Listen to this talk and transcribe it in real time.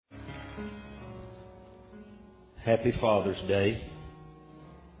Happy Father's Day.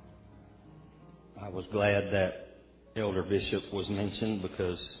 I was glad that Elder Bishop was mentioned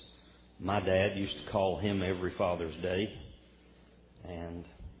because my dad used to call him every Father's Day. And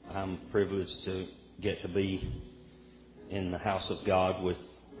I'm privileged to get to be in the house of God with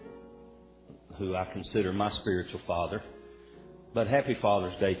who I consider my spiritual father. But happy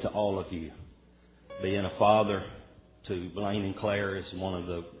Father's Day to all of you. Being a father to Blaine and Claire is one of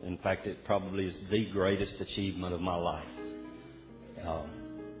the, in fact, it probably is the greatest achievement of my life.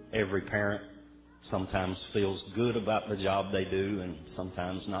 Every parent sometimes feels good about the job they do and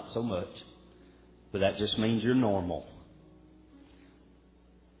sometimes not so much. But that just means you're normal.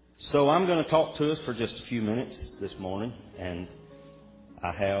 So I'm going to talk to us for just a few minutes this morning, and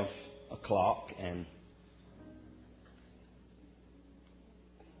I have a clock, and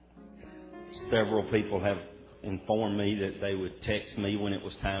several people have informed me that they would text me when it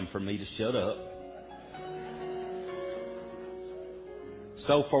was time for me to shut up.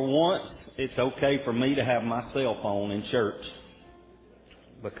 So for once, it's okay for me to have my cell phone in church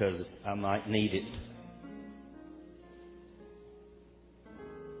because I might need it.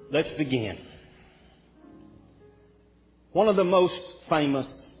 Let's begin. One of the most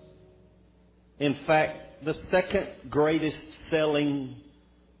famous, in fact, the second greatest selling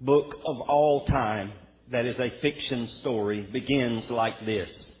book of all time that is a fiction story begins like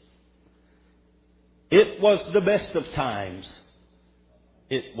this. It was the best of times.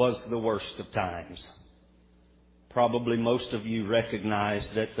 It was the worst of times. Probably most of you recognize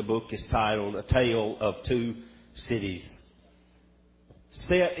that the book is titled A Tale of Two Cities.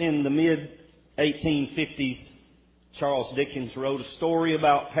 Set in the mid-1850s, Charles Dickens wrote a story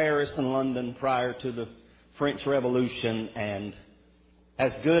about Paris and London prior to the French Revolution, and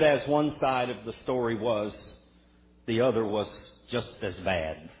as good as one side of the story was, the other was just as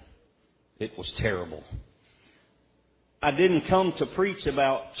bad. It was terrible. I didn't come to preach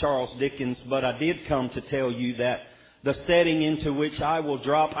about Charles Dickens, but I did come to tell you that the setting into which I will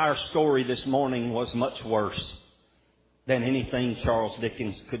drop our story this morning was much worse than anything Charles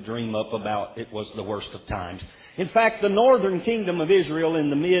Dickens could dream up about. It was the worst of times. In fact, the northern kingdom of Israel in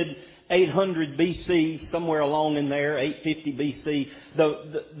the mid-800 BC, somewhere along in there, 850 BC,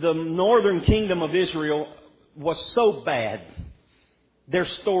 the northern kingdom of Israel was so bad, their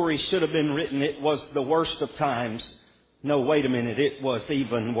story should have been written, it was the worst of times. No, wait a minute, it was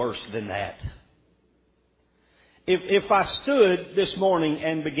even worse than that. If I stood this morning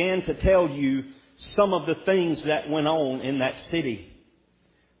and began to tell you some of the things that went on in that city.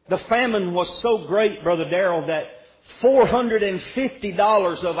 The famine was so great, Brother Darrell, that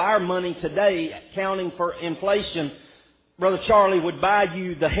 $450 of our money today, accounting for inflation, Brother Charlie, would buy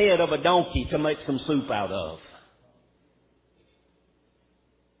you the head of a donkey to make some soup out of.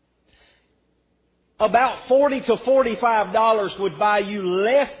 About $40 to $45 would buy you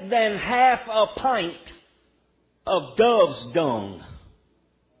less than half a pint of dove's dung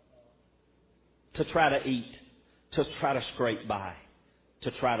to try to eat, to try to scrape by,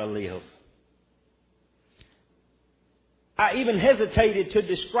 to try to live. I even hesitated to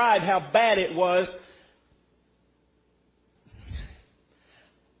describe how bad it was.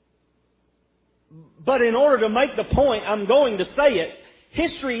 But in order to make the point, I'm going to say it.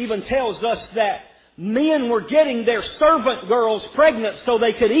 History even tells us that men were getting their servant girls pregnant so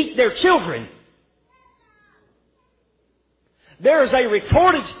they could eat their children. There is a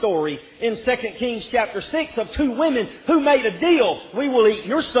recorded story in 2 Kings chapter 6 of two women who made a deal. We will eat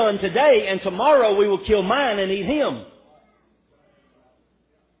your son today, and tomorrow we will kill mine and eat him.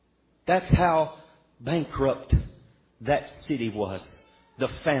 That's how bankrupt that city was. The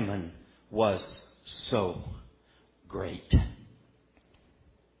famine was so great.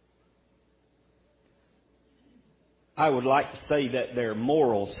 I would like to say that their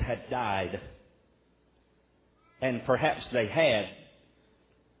morals had died. And perhaps they had,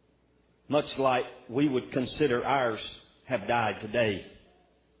 much like we would consider ours have died today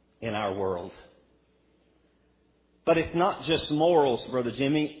in our world. But it's not just morals, Brother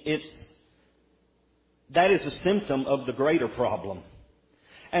Jimmy. That is a symptom of the greater problem.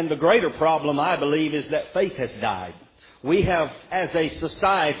 And the greater problem, I believe, is that faith has died. We have, as a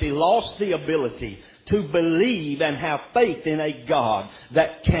society, lost the ability to believe and have faith in a God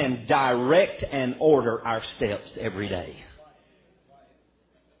that can direct and order our steps every day.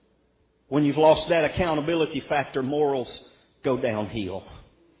 When you've lost that accountability factor, morals go downhill.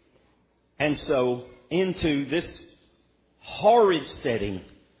 And so, into this horrid setting,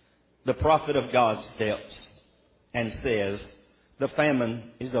 the prophet of God steps and says, the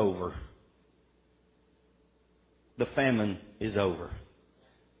famine is over. The famine is over.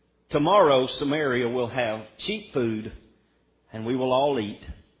 tomorrow Samaria will have cheap food and we will all eat.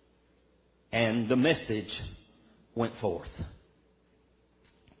 And the message went forth.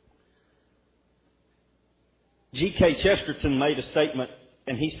 G.K. Chesterton made a statement,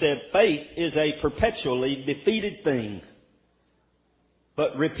 and he said, faith is a perpetually defeated thing,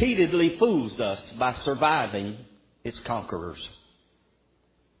 but repeatedly fools us by surviving its conquerors.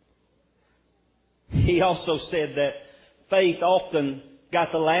 He also said that faith often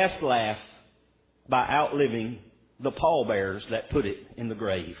got the last laugh by outliving the pallbearers that put it in the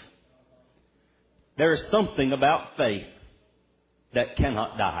grave. There is something about faith that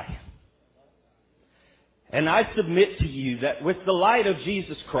cannot die. And I submit to you that with the light of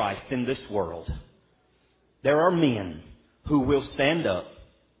Jesus Christ in this world, there are men who will stand up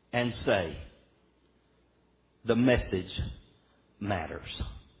and say, the message matters.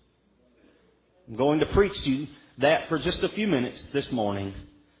 I'm going to preach you that for just a few minutes this morning.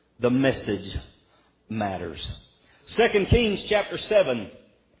 The message matters. 2 Kings chapter 7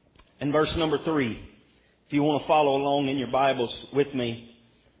 and verse number 3. If you want to follow along in your Bibles with me.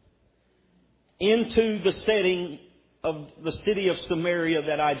 Into the setting of the city of Samaria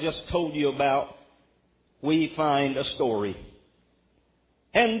that I just told you about, we find a story.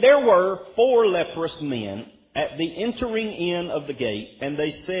 And there were 4 leprous men at the entering in of the gate, and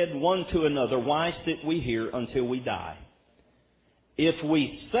they said one to another, why sit we here until we die? If we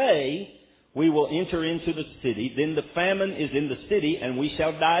say we will enter into the city, then the famine is in the city, and we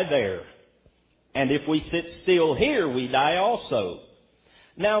shall die there. And if we sit still here, we die also.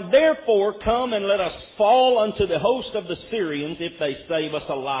 Now therefore come and let us fall unto the host of the Syrians. If they save us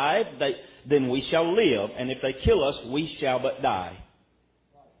alive, then we shall live. And if they kill us, we shall but die.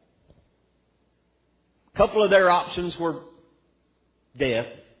 A couple of their options were death.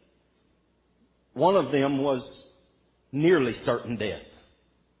 One of them was nearly certain death.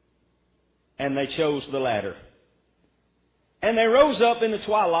 And they chose the latter. And they rose up in the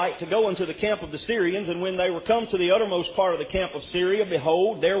twilight to go unto the camp of the Syrians. And when they were come to the uttermost part of the camp of Syria,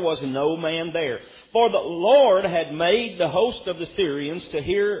 behold, there was no man there. For the Lord had made the host of the Syrians to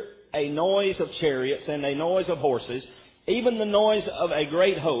hear a noise of chariots and a noise of horses, even the noise of a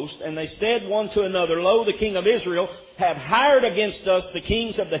great host. And they said one to another, Lo, the king of Israel hath hired against us the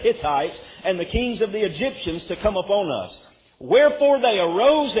kings of the Hittites and the kings of the Egyptians to come upon us. Wherefore they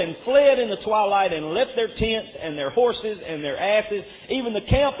arose and fled in the twilight and left their tents and their horses and their asses, even the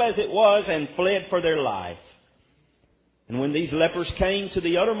camp as it was, and fled for their life. And when these lepers came to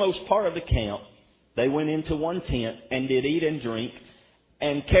the uttermost part of the camp, they went into one tent and did eat and drink,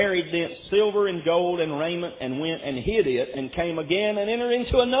 and carried thence silver and gold and raiment, and went and hid it, and came again and entered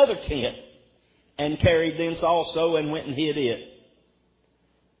into another tent, and carried thence also, and went and hid it.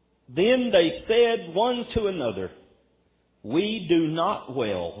 Then they said one to another, we do not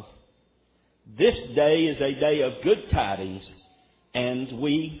well. This day is a day of good tidings, and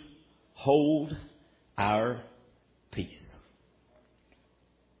we hold our peace.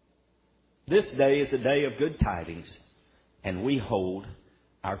 This day is a day of good tidings, and we hold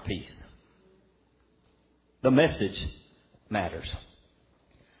our peace. The message matters.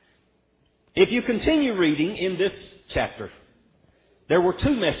 If you continue reading in this chapter, there were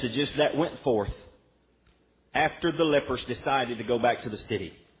 2 messages that went forth after the lepers decided to go back to the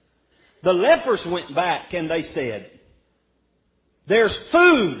city. The lepers went back and they said, there's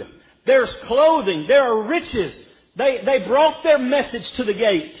food, there's clothing, there are riches. They brought their message to the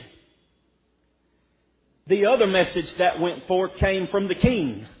gate. The other message that went forth came from the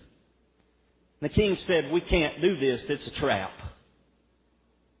king. The king said, we can't do this, it's a trap.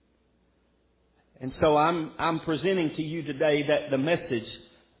 And so I'm presenting to you today that the message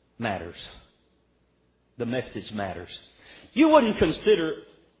matters. The message matters. You wouldn't consider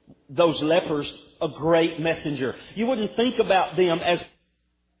those lepers a great messenger. You wouldn't think about them as...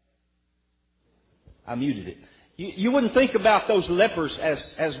 I muted it. You wouldn't think about those lepers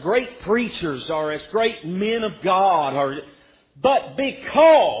as great preachers or as great men of God. But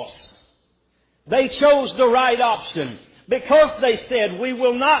because they chose the right option, because they said, we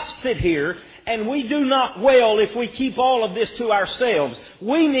will not sit here and we do not well if we keep all of this to ourselves.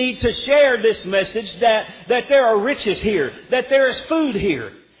 We need to share this message that there are riches here, that there is food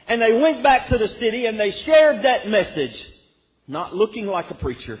here. And they went back to the city and they shared that message, not looking like a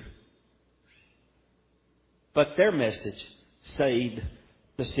preacher. But their message saved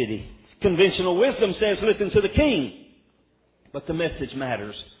the city. Conventional wisdom says, listen to the king. But the message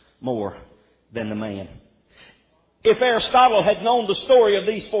matters more than the man. If Aristotle had known the story of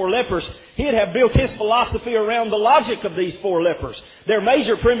these 4 lepers, he'd have built his philosophy around the logic of these 4 lepers. Their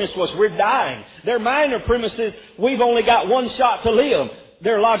major premise was, we're dying. Their minor premise is, we've only got one shot to live.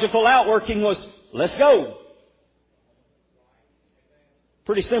 their logical outworking was, let's go.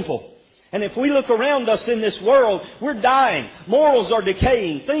 Pretty simple. And if we look around us in this world, we're dying. Morals are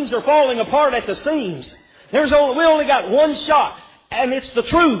decaying. Things are falling apart at the seams. We only got one shot, and it's the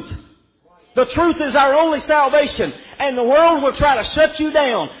truth. The truth is our only salvation. And the world will try to shut you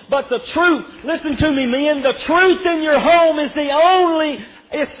down. But the truth, listen to me, men, the truth in your home is the only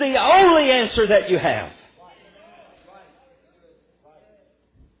answer that you have.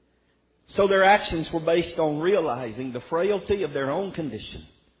 So their actions were based on realizing the frailty of their own condition.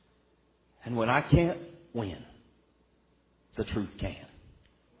 And when I can't win, the truth can.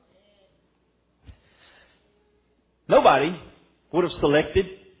 Nobody would have selected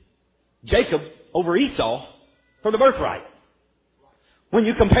Jacob over Esau for the birthright. When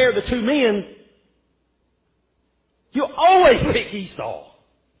you compare the two men, you always pick Esau.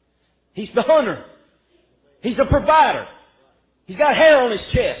 He's the hunter. He's the provider. He's got hair on his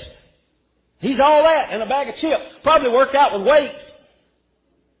chest. He's all that and a bag of chips. Probably worked out with weights.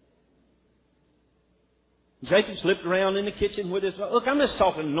 Jacob slipped around in the kitchen with his... Look, I'm just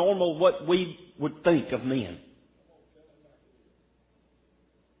talking normal what we would think of men.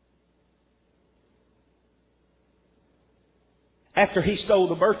 After he stole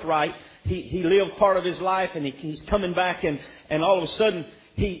the birthright, he lived part of his life and he's coming back and all of a sudden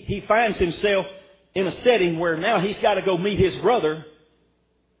he finds himself in a setting where now he's got to go meet his brother,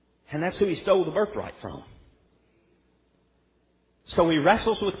 and that's who he stole the birthright from. So he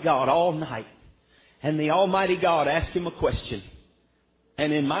wrestles with God all night, and the Almighty God asks him a question.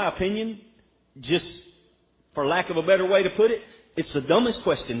 And in my opinion, just for lack of a better way to put it, it's the dumbest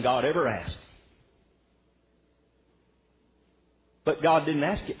question God ever asked. But God didn't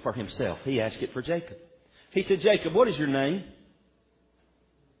ask it for himself. He asked it for Jacob. He said, Jacob, what is your name?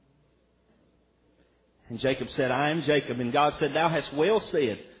 And Jacob said, I am Jacob. And God said, thou hast well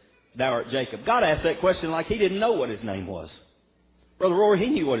said, thou art Jacob. God asked that question like he didn't know what his name was. Brother Rory, he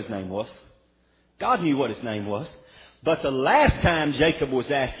knew what his name was. God knew what his name was. But the last time Jacob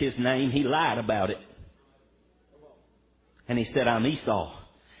was asked his name, he lied about it. And he said, I'm Esau.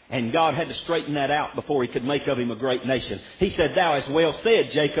 And God had to straighten that out before he could make of him a great nation. He said, thou hast well said,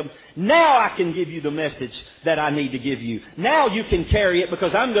 Jacob. Now I can give you the message that I need to give you. Now you can carry it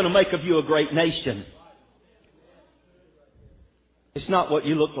because I'm going to make of you a great nation. It's not what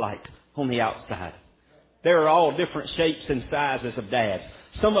you look like on the outside. There are all different shapes and sizes of dads.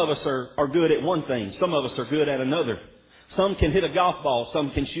 Some of us are good at one thing. Some of us are good at another. Some can hit a golf ball.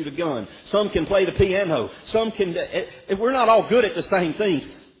 Some can shoot a gun. Some can play the piano. Some can... We're not all good at the same things.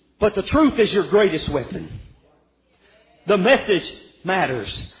 But the truth is your greatest weapon. The message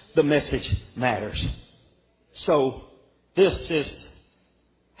matters. The message matters. So this is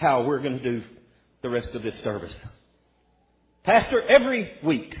how we're going to do the rest of this service. Pastor, every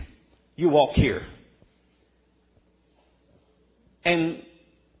week you walk here. And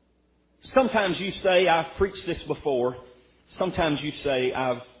sometimes you say, I've preached this before. Sometimes you say,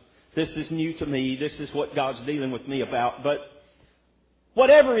 this is new to me. This is what God's dealing with me about. But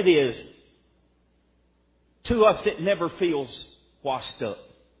whatever it is, to us it never feels washed up.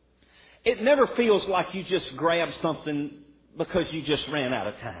 It never feels like you just grabbed something because you just ran out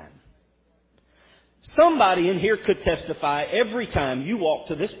of time. Somebody in here could testify every time you walk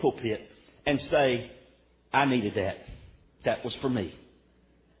to this pulpit and say, I needed that. That was for me.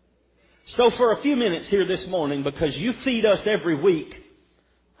 So for a few minutes here this morning, because you feed us every week,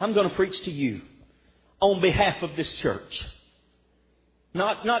 I'm going to preach to you on behalf of this church.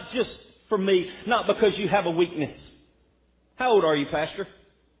 Not just for me, not because you have a weakness. How old are you, Pastor?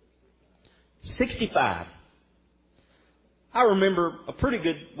 65. I remember a pretty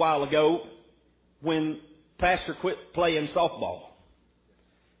good while ago when Pastor quit playing softball.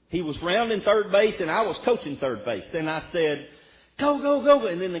 He was rounding third base and I was coaching third base. And I said, go, go, go.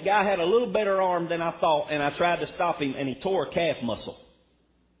 And then the guy had a little better arm than I thought. And I tried to stop him and he tore a calf muscle.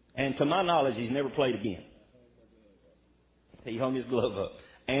 And to my knowledge, he's never played again. He hung his glove up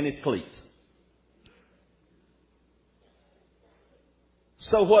and his cleats.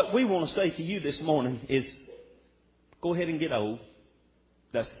 So what we want to say to you this morning is go ahead and get old.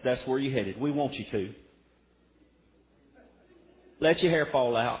 That's where you're headed. We want you to. Let your hair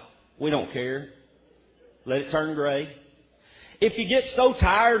fall out. We don't care. Let it turn gray. If you get so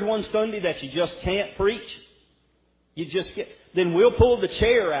tired one Sunday that you just can't preach, then we'll pull the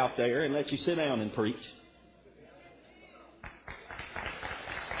chair out there and let you sit down and preach.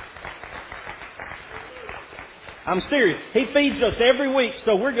 I'm serious. He feeds us every week,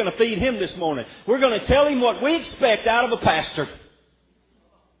 so we're going to feed him this morning. We're going to tell him what we expect out of a pastor.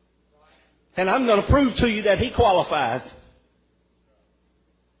 And I'm going to prove to you that he qualifies.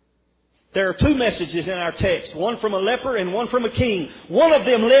 There are two messages in our text, one from a leper and one from a king. One of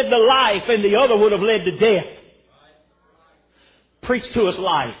them led to life and the other would have led to death. Preach to us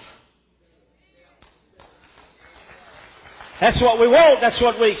life. That's what we want. That's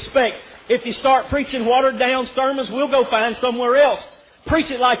what we expect. If you start preaching watered down sermons, we'll go find somewhere else.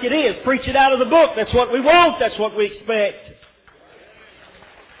 Preach it like it is. Preach it out of the book. That's what we want. That's what we expect.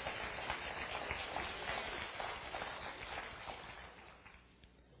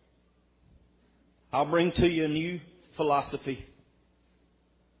 I'll bring to you a new philosophy.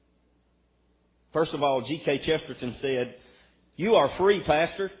 First of all, G.K. Chesterton said, "You are free,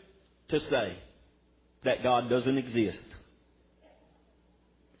 Pastor, to say that God doesn't exist.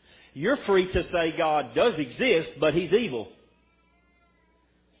 You're free to say God does exist, but He's evil."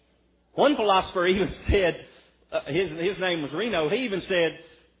 One philosopher even said, his name was Reno, he even said,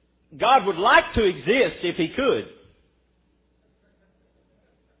 God would like to exist if He could.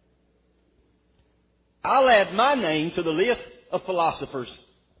 I'll add my name to the list of philosophers,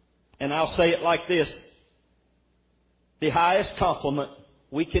 and I'll say it like this. The highest compliment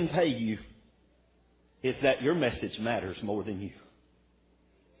we can pay you is that your message matters more than you.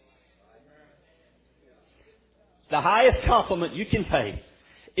 The highest compliment you can pay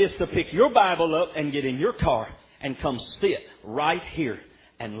is to pick your Bible up and get in your car and come sit right here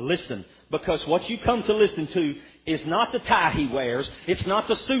and listen. Because what you come to listen to is not the tie he wears. It's not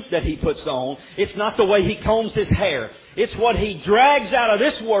the suit that he puts on. It's not the way he combs his hair. It's what he drags out of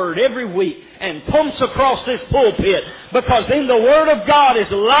this Word every week and pumps across this pulpit. Because in the Word of God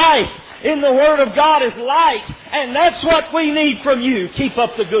is life. In the Word of God is light. And that's what we need from you. Keep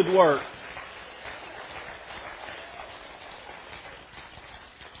up the good work.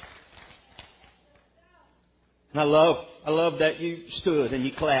 And I love that you stood and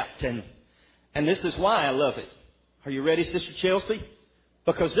you clapped. And this is why I love it. Are you ready, Sister Chelsea?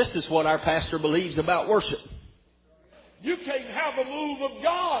 Because this is what our pastor believes about worship. You can't have a move of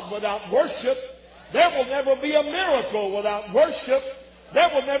God without worship. There will never be a miracle without worship. There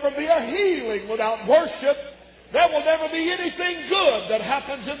will never be a healing without worship. There will never be anything good that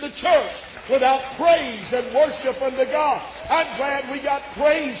happens in the church without praise and worship unto God. I'm glad we got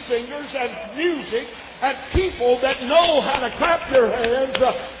praise singers and music and people that know how to clap your hands,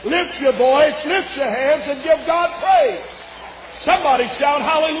 lift your voice, lift your hands, and give God praise. Somebody shout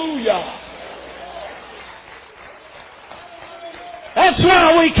hallelujah. That's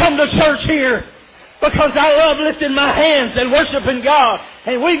why we come to church here. Because I love lifting my hands and worshiping God.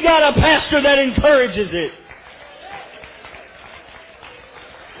 And we've got a pastor that encourages it.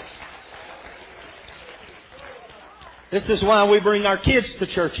 This is why we bring our kids to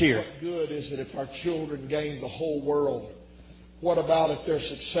church here. What good is it if our children gain the whole world? What about if they're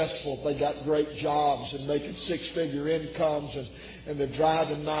successful, if they got great jobs and making six-figure incomes and they're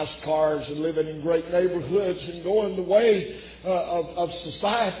driving nice cars and living in great neighborhoods and going the way of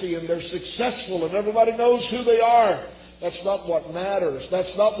society and they're successful and everybody knows who they are? That's not what matters.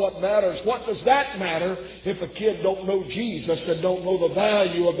 That's not what matters. What does that matter if a kid don't know Jesus and don't know the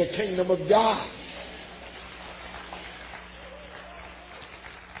value of the kingdom of God?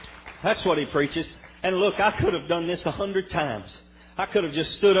 That's what he preaches. And look, I could have done this 100 times. I could have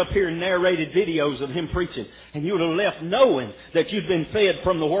just stood up here and narrated videos of him preaching. And you would have left knowing that you'd been fed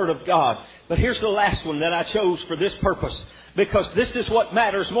from the Word of God. But here's the last one that I chose for this purpose. Because this is what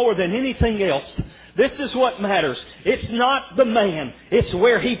matters more than anything else. This is what matters. It's not the man. It's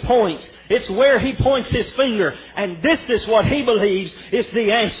where he points. It's where he points his finger. And this is what he believes is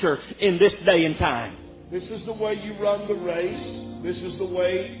the answer in this day and time. This is the way you run the race. This is the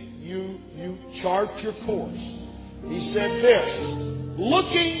way you chart your course. He said this,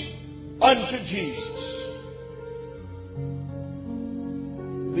 looking unto Jesus,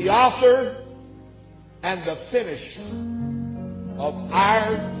 the author and the finisher of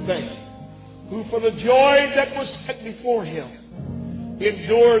our faith, who for the joy that was set before him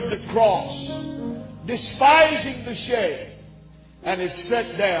endured the cross, despising the shame, and is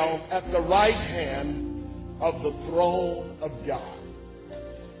set down at the right hand of the throne of God.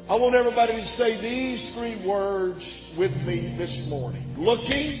 I want everybody to say these three words with me this morning.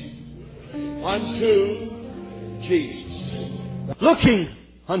 Looking unto Jesus. Looking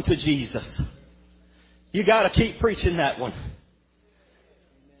unto Jesus. You got to keep preaching that one.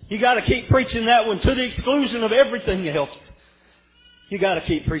 You got to keep preaching that one to the exclusion of everything else. You got to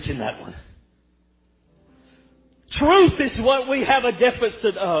keep preaching that one. Truth is what we have a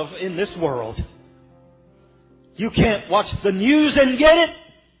deficit of in this world. You can't watch the news and get it.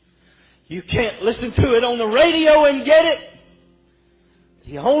 You can't listen to it on the radio and get it.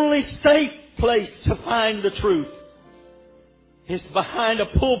 The only safe place to find the truth is behind a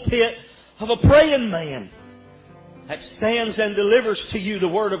pulpit of a praying man that stands and delivers to you the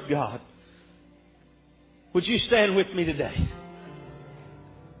Word of God. Would you stand with me today?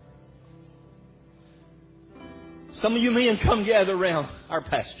 Some of you men come gather around our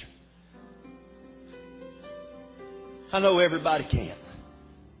pastor. I know everybody can't.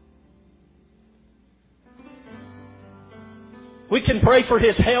 We can pray for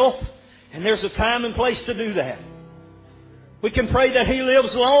his health, and there's a time and place to do that. We can pray that he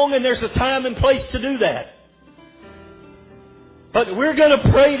lives long, and there's a time and place to do that. But we're going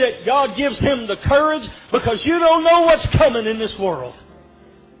to pray that God gives him the courage, because you don't know what's coming in this world.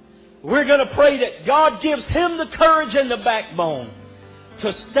 We're going to pray that God gives him the courage and the backbone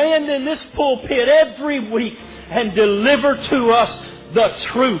to stand in this pulpit every week and deliver to us the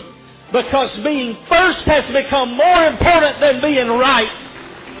truth. Because being first has become more important than being right.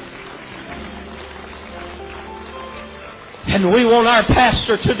 And we want our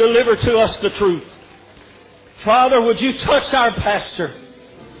pastor to deliver to us the truth. Father, would you touch our pastor?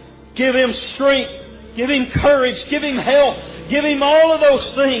 Give him strength. Give him courage. Give him health. Give him all of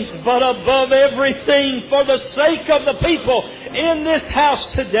those things. But above everything, for the sake of the people in this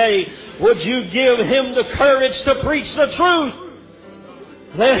house today, would you give him the courage to preach the truth?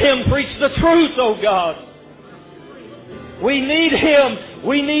 Let him preach the truth, oh God. We need him.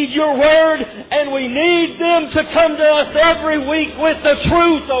 We need your word. And we need them to come to us every week with the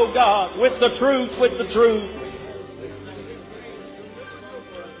truth, oh God. With the truth, with the truth.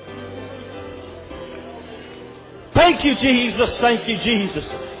 Thank you, Jesus. Thank you,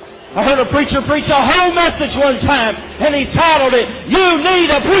 Jesus. I heard a preacher preach a whole message one time, and he titled it, "You Need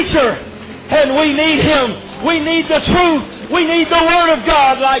a Preacher." And we need him. We need the truth. We need the Word of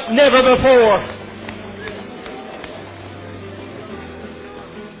God like never before.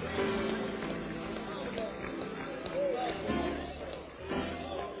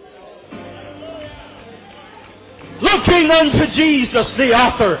 Looking unto Jesus, the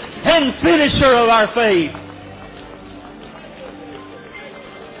author and finisher of our faith.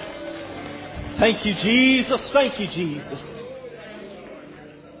 Thank you, Jesus. Thank you, Jesus.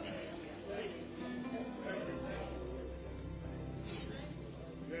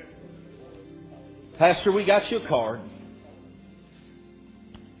 Pastor, we got you a card.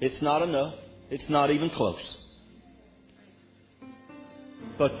 It's not enough. It's not even close.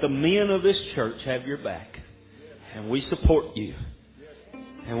 But the men of this church have your back. And we support you.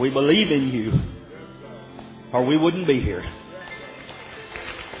 And we believe in you. Or we wouldn't be here.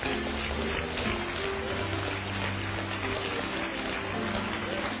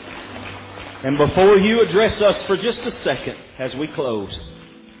 And before you address us for just a second as we close,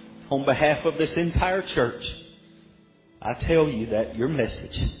 on behalf of this entire church, I tell you that your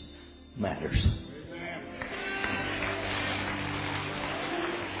message matters.